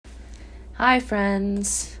Hi,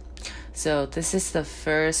 friends. So, this is the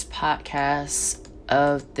first podcast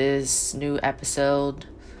of this new episode.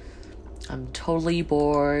 I'm totally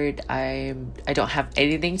bored. I don't have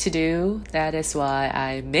anything to do. That is why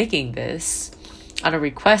I'm making this on a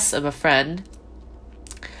request of a friend.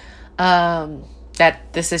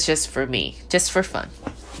 That this is just for me, just for fun.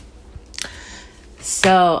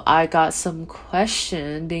 So, I got some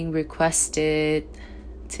question being requested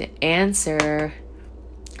to answer.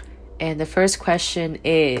 And the first question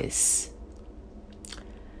is,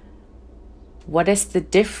 what is the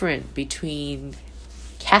difference between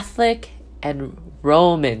Catholic and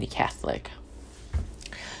Roman Catholic?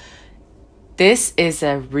 This is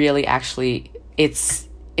a really it's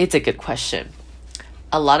a good question.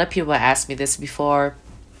 A lot of people asked me this before.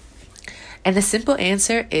 And the simple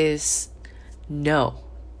answer is no.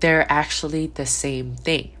 They're actually the same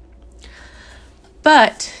thing.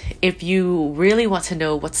 But if you really want to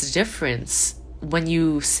know what's the difference when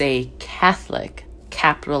you say Catholic,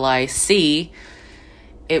 capitalized C,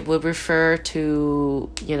 it would refer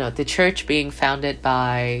to, the church being founded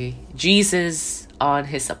by Jesus on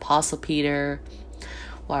his apostle Peter,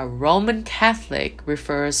 while Roman Catholic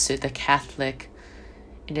refers to the Catholic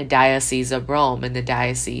in the Diocese of Rome and the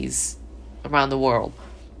diocese around the world.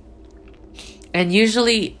 And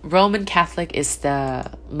usually Roman Catholic is the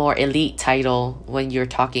more elite title when you're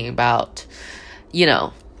talking about,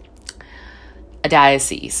 a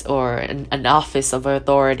diocese or an office of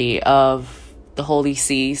authority of the Holy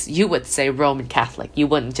Sees. You would say Roman Catholic. You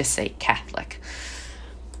wouldn't just say Catholic.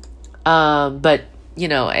 But,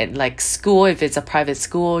 at like school, if it's a private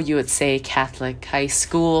school, you would say Catholic high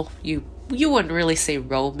school. You wouldn't really say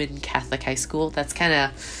Roman Catholic high school. That's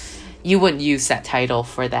you wouldn't use that title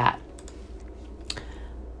for that.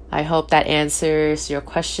 I hope that answers your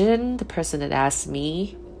question, the person that asked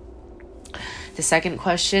me. The second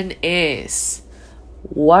question is,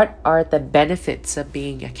 what are the benefits of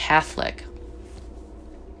being a Catholic?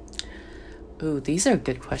 Ooh, these are a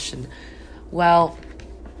good questions. Well,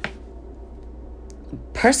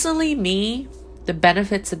 personally, the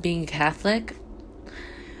benefits of being a Catholic,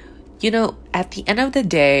 at the end of the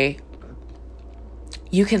day,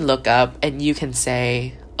 you can look up and you can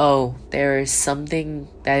say, oh, there is something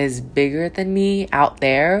that is bigger than me out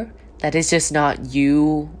there that is just not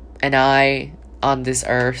you and I on this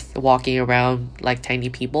earth walking around like tiny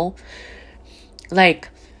people. Like,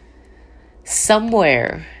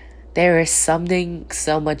 somewhere there is something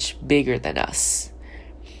so much bigger than us.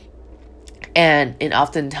 And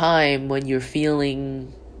oftentimes when you're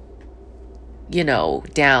feeling,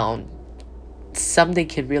 down, something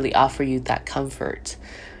can really offer you that comfort.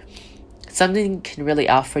 Something can really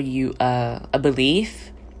offer you a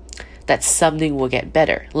belief that something will get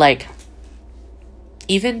better. Like,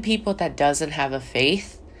 even people that doesn't have a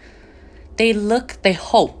faith, they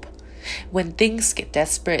hope. When things get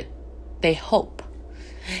desperate, they hope.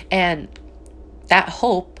 And that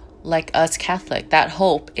hope, like us Catholic, that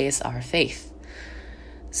hope is our faith.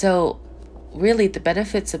 So really the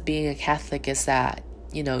benefits of being a Catholic is that,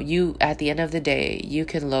 you, at the end of the day, you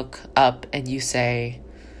can look up and you say,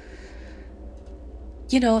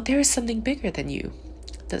 there is something bigger than you.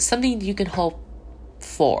 That's something you can hope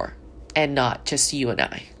for and not just you and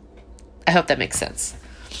I. I hope that makes sense.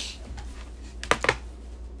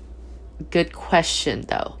 Good question,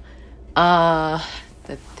 though.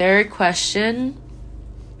 The third question,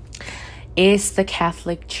 is the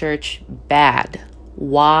Catholic Church bad?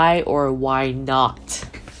 Why or why not?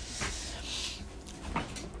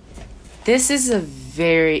 This is a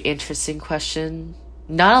very interesting question.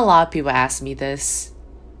 Not a lot of people ask me this.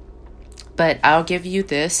 But I'll give you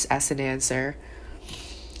this as an answer.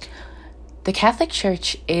 The Catholic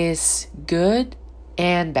Church is good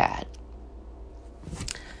and bad.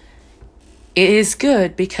 It is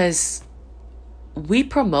good because we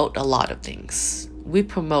promote a lot of things. We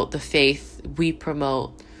promote the faith. We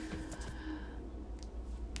promote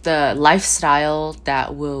the lifestyle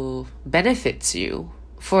that will benefit you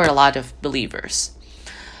for a lot of believers.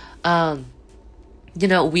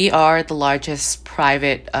 We are the largest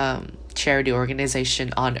private charity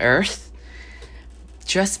organization on earth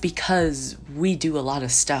just because we do a lot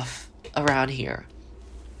of stuff around here.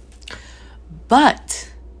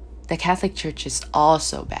 But the Catholic Church is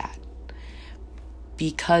also bad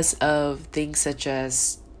because of things such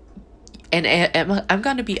as, and I'm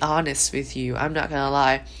going to be honest with you, I'm not going to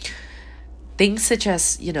lie, things such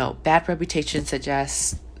as, bad reputation such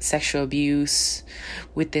as sexual abuse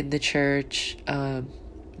within the church,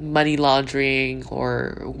 money laundering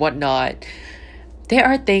or whatnot. There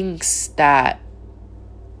are things that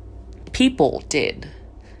people did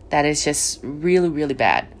that is just really, really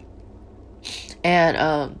bad.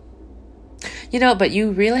 And but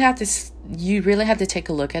you really have to take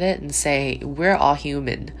a look at it and say, we're all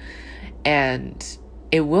human, and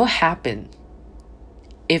it will happen.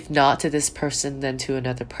 If not to this person, then to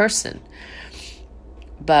another person.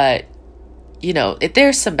 But if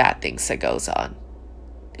there's some bad things that goes on.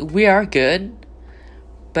 We are good,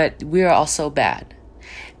 but we are also bad.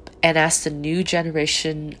 And as the new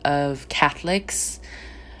generation of Catholics,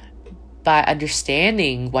 by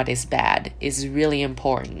understanding what is bad is really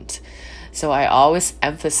important. So I always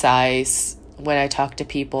emphasize when I talk to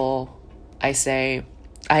people, I say,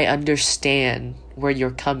 I understand where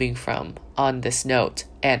you're coming from on this note.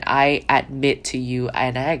 And I admit to you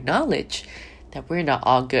and I acknowledge that we're not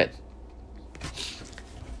all good.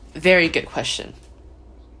 Very good question.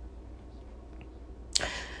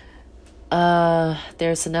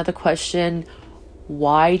 There's another question.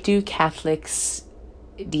 Why do Catholics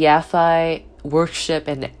deify, worship,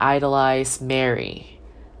 and idolize Mary?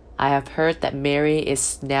 I have heard that Mary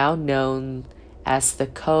is now known as the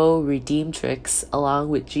co-redemptrix along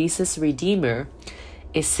with Jesus Redeemer.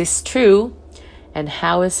 Is this true? And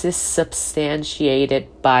how is this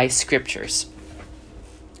substantiated by scriptures?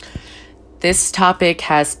 This topic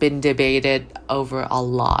has been debated over a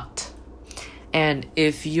lot. And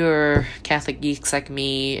if you're Catholic geeks like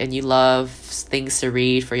me and you love things to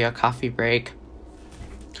read for your coffee break,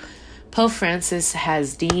 Pope Francis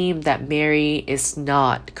has deemed that Mary is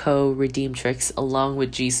not co-redemptrix along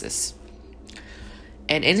with Jesus.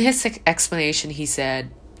 And in his explanation, he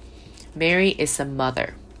said, Mary is a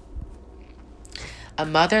mother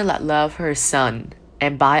that loved her son,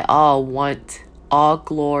 and by all want all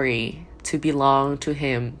glory to belong to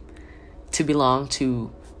him, to belong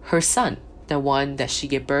to her son, the one that she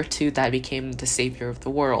gave birth to that became the savior of the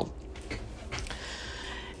world.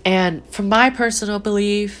 And from my personal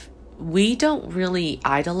belief, we don't really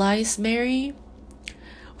idolize Mary.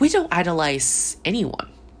 We don't idolize anyone.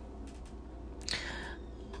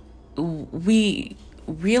 We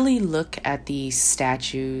really look at these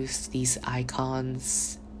statues, these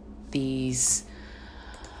icons, these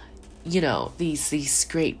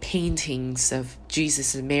great paintings of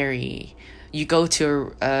Jesus and Mary. You go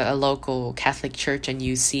to a local Catholic church and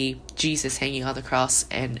you see Jesus hanging on the cross,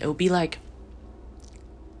 and it'll be like,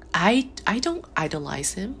 I don't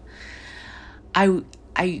idolize him. I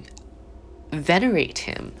venerate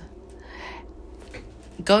him.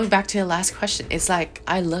 Going back to the last question, it's like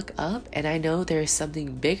I look up and I know there's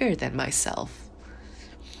something bigger than myself.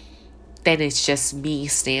 Then it's just me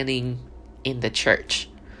standing in the church.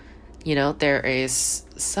 There is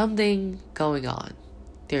something going on.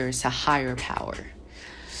 There's a higher power.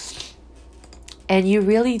 And you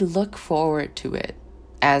really look forward to it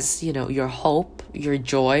as, your hope, your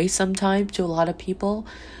joy sometimes to a lot of people.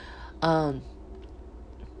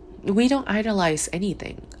 We don't idolize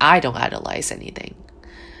anything. I don't idolize anything.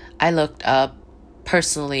 I looked up,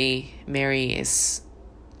 personally, Mary is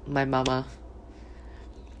my mama.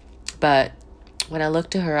 But when I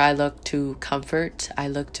look to her, I look to comfort, I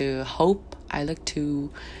look to hope, I look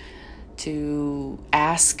to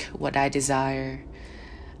ask what I desire.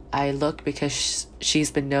 I look because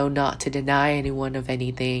she's been known not to deny anyone of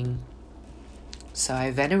anything. So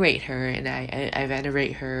I venerate her, and I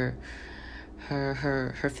venerate her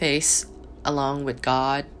face along with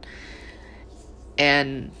God.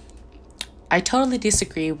 And I totally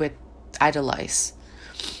disagree with idolize.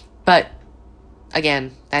 But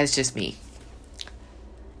again, that is just me.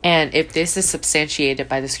 And if this is substantiated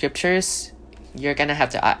by the scriptures, you're going to have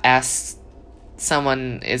to ask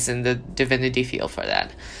someone is in the divinity field for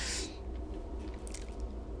that.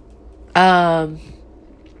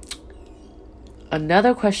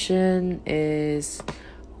 Another question is,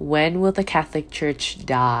 when will the Catholic Church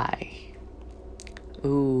die?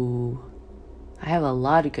 Ooh, I have a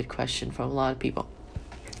lot of good questions from a lot of people.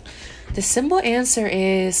 The simple answer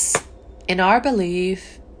is, in our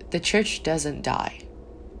belief, the church doesn't die.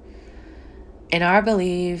 In our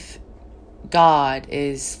belief, God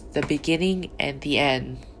is the beginning and the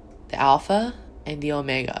end, the Alpha and the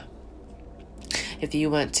Omega. If you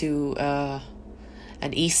went to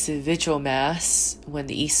an Easter Vigil Mass, when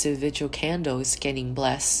the Easter Vigil candle is getting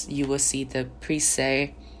blessed, you will see the priest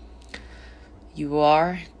say, "You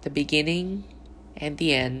are the beginning and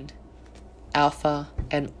the end, Alpha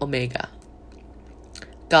and Omega."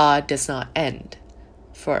 God does not end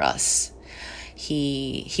for us.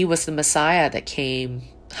 He was the Messiah that came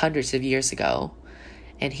hundreds of years ago,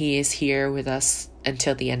 and he is here with us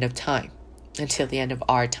until the end of time, until the end of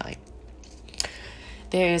our time.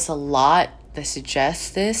 There is a lot that suggests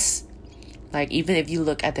this. Like, even if you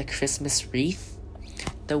look at the Christmas wreath,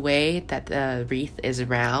 the way that the wreath is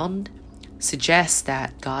round suggests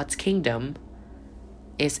that God's kingdom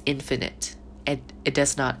is infinite. It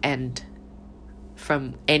does not end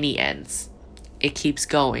from any ends. It keeps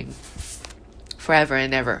going forever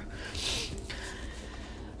and ever.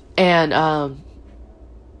 And, I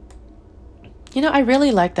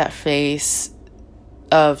really like that phrase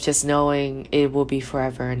of just knowing it will be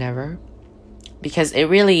forever and ever, because it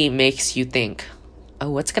really makes you think,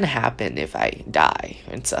 oh, what's going to happen if I die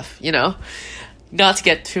and stuff, Not to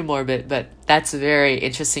get too morbid, but that's a very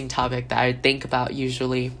interesting topic that I think about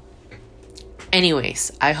usually.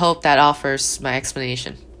 Anyways, I hope that offers my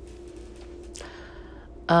explanation.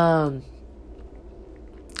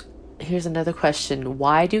 Here's another question.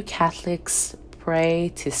 Why do Catholics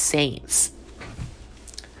pray to saints?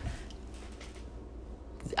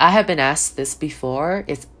 I have been asked this before.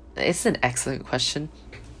 It's an excellent question.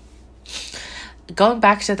 Going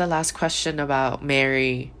back to the last question about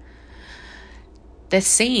Mary, the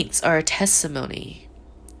saints are a testimony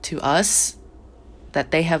to us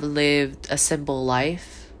that they have lived a simple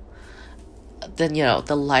life. Then,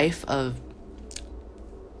 the life of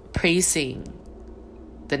praising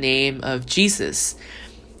the name of Jesus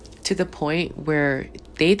to the point where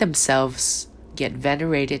they themselves get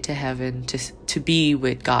venerated to heaven to be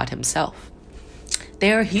with God himself.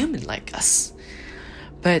 They are human like us,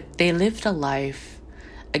 but they lived a life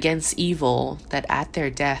against evil that at their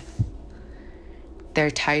death, their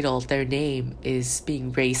title, their name is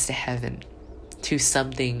being raised to heaven, to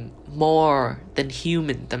something more than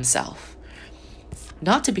human themselves.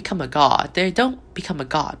 Not to become a god. They don't become a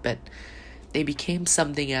god, but they became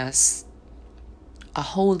something as a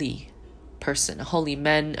holy person, a holy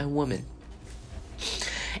man and woman.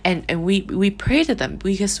 And we pray to them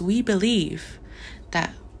because we believe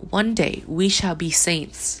that one day we shall be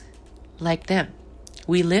saints like them.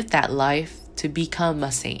 We live that life to become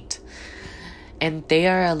a saint. And they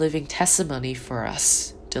are a living testimony for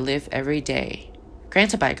us to live every day,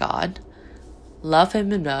 granted by God, love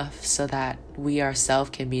him enough so that we ourselves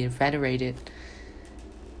can be venerated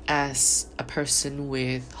as a person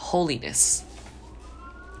with holiness.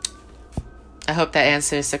 I hope that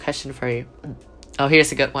answers the question for you. Oh,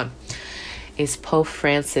 here's a good one. Is Pope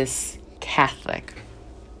Francis Catholic?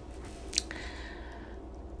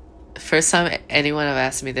 First time anyone have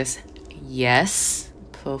asked me this, yes,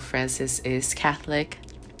 Pope Francis is Catholic.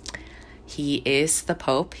 He is the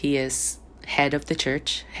Pope. He is head of the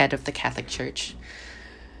church, head of the Catholic Church.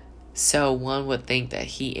 So one would think that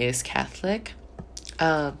he is Catholic.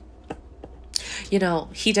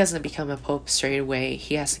 He doesn't become a pope straight away.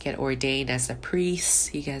 He has to get ordained as a priest.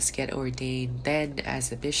 He has to get ordained then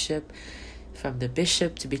as a bishop. From the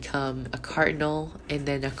bishop to become a cardinal. And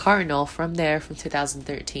then a cardinal from there, from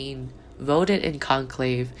 2013, voted in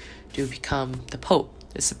conclave to become the pope,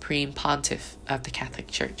 the supreme pontiff of the Catholic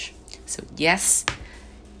Church. So yes,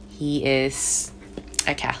 he is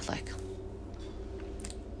a Catholic.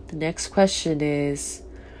 The next question is,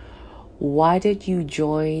 why did you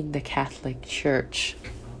join the Catholic Church?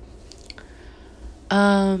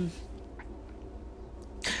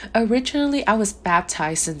 Originally, I was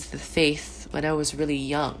baptized into the faith when I was really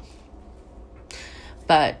young.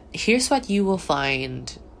 But here's what you will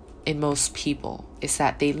find in most people, is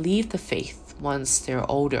that they leave the faith once they're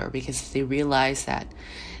older because they realize that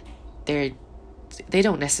they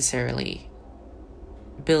don't necessarily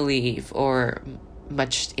believe or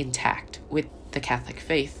much intact with the Catholic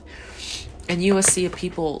faith. And you will see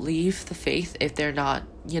people leave the faith if they're not,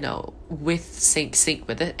 with sync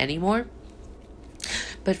with it anymore.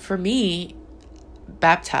 But for me,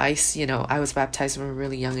 baptized, I was baptized from a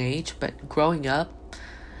really young age, but growing up,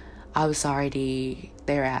 I was already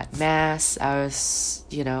there at Mass. I was,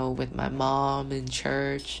 with my mom in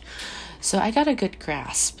church. So I got a good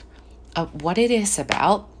grasp of what it is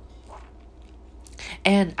about.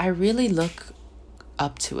 And I really look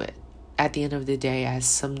up to it at the end of the day as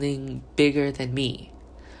something bigger than me.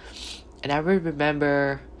 And I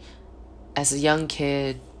remember as a young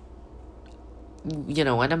kid,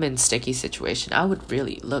 when I'm in sticky situation, I would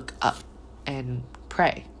really look up and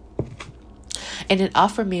pray. And it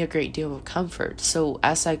offered me a great deal of comfort. So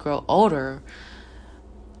as I grow older,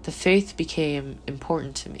 the faith became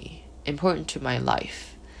important to me, important to my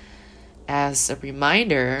life, as a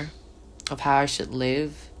reminder of how I should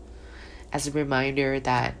live, as a reminder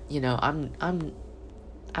that,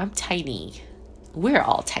 I'm tiny. We're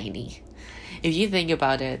all tiny. If you think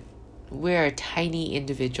about it, we're tiny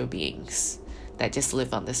individual beings that just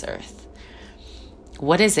live on this earth.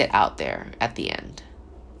 What is it out there at the end?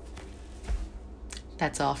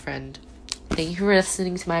 That's all, friend. Thank you for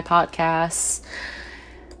listening to my podcast.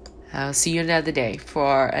 I'll see you another day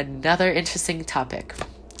for another interesting topic.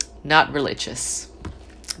 not religious.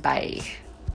 Bye.